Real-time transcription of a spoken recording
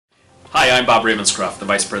Hi, I'm Bob Ravenscroft, the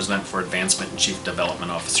Vice President for Advancement and Chief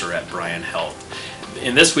Development Officer at Bryan Health.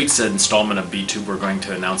 In this week's installment of B-Tube, we're going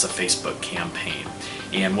to announce a Facebook campaign.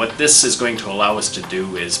 And what this is going to allow us to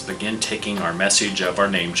do is begin taking our message of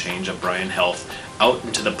our name change of Bryan Health out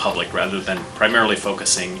into the public rather than primarily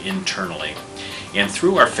focusing internally. And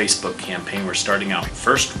through our Facebook campaign, we're starting out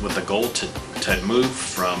first with the goal to move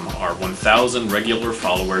from our 1,000 regular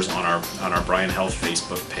followers on our Bryan Health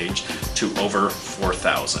Facebook page to over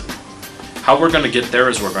 4,000. How we're going to get there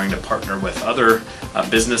is we're going to partner with other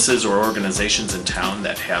businesses or organizations in town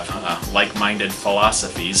that have like-minded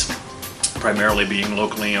philosophies, primarily being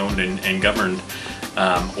locally owned and governed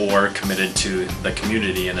or committed to the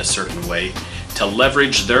community in a certain way, to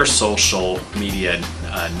leverage their social media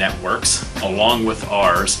networks along with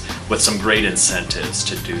ours with some great incentives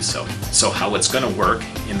to do so. So how it's going to work,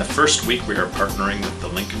 in the first week we are partnering with the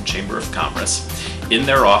Lincoln Chamber of Commerce. In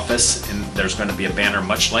their office, and there's going to be a banner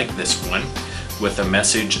much like this one with a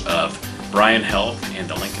message of Bryan Health and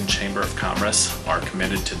the Lincoln Chamber of Commerce are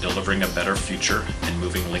committed to delivering a better future and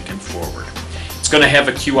moving Lincoln forward. It's going to have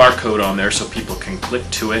a QR code on there so people can click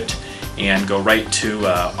to it and go right to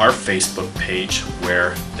our Facebook page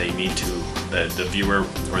where they need to, the viewer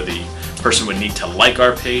or the person would need to like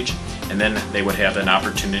our page, and then they would have an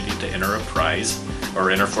opportunity to enter a prize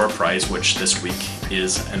or enter for a prize, which this week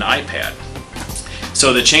is an iPad.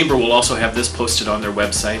 So the Chamber will also have this posted on their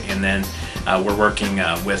website, and then we're working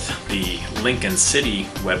with the Lincoln City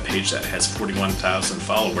webpage that has 41,000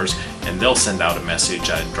 followers, and they'll send out a message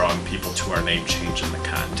drawing people to our name change in the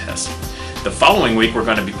contest. The following week we're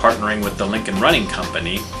going to be partnering with the Lincoln Running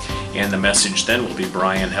Company, and the message then will be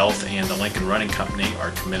Bryan Health and the Lincoln Running Company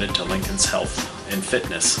are committed to Lincoln's health and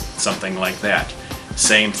fitness, something like that.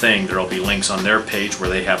 Same thing, there will be links on their page where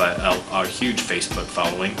they have a huge Facebook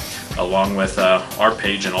following, along with our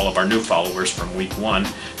page and all of our new followers from week 1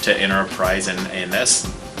 to enter a prize, and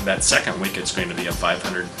that second week it's going to be a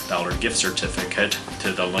 $500 gift certificate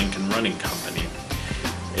to the Lincoln Running Company.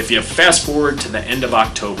 If you fast forward to the end of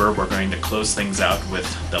October, we're going to close things out with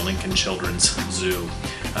the Lincoln Children's Zoo.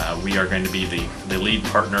 We are going to be the lead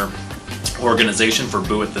partner organization for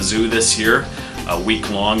Boo at the Zoo this year. A week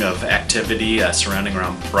long of activity surrounding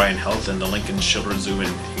around Bryan Health and the Lincoln Children's Zoo,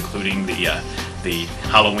 including the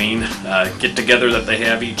Halloween get-together that they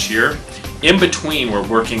have each year. In between, we're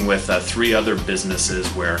working with 3 other businesses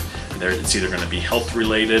where it's either going to be health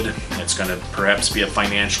related, it's going to perhaps be a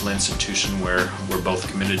financial institution where we're both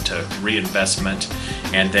committed to reinvestment,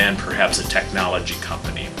 and then perhaps a technology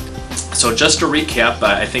company. So just to recap,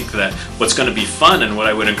 I think that what's going to be fun and what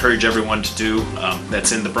I would encourage everyone to do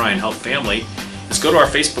that's in the Bryan Health family is go to our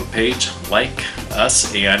Facebook page, like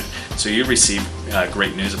us, and so you receive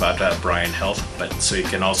great news about Bryan Health, but so you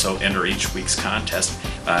can also enter each week's contest.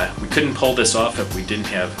 We couldn't pull this off if we didn't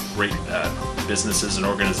have great businesses and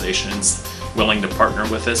organizations willing to partner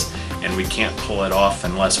with us, and we can't pull it off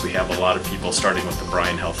unless we have a lot of people, starting with the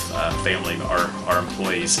Bryan Health family, our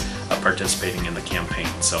employees, participating in the campaign.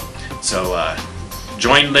 So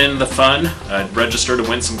join in the fun, register to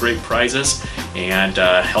win some great prizes, and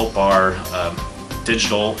help our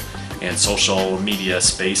digital and social media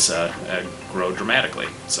space grow dramatically.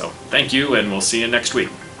 So thank you, and we'll see you next week.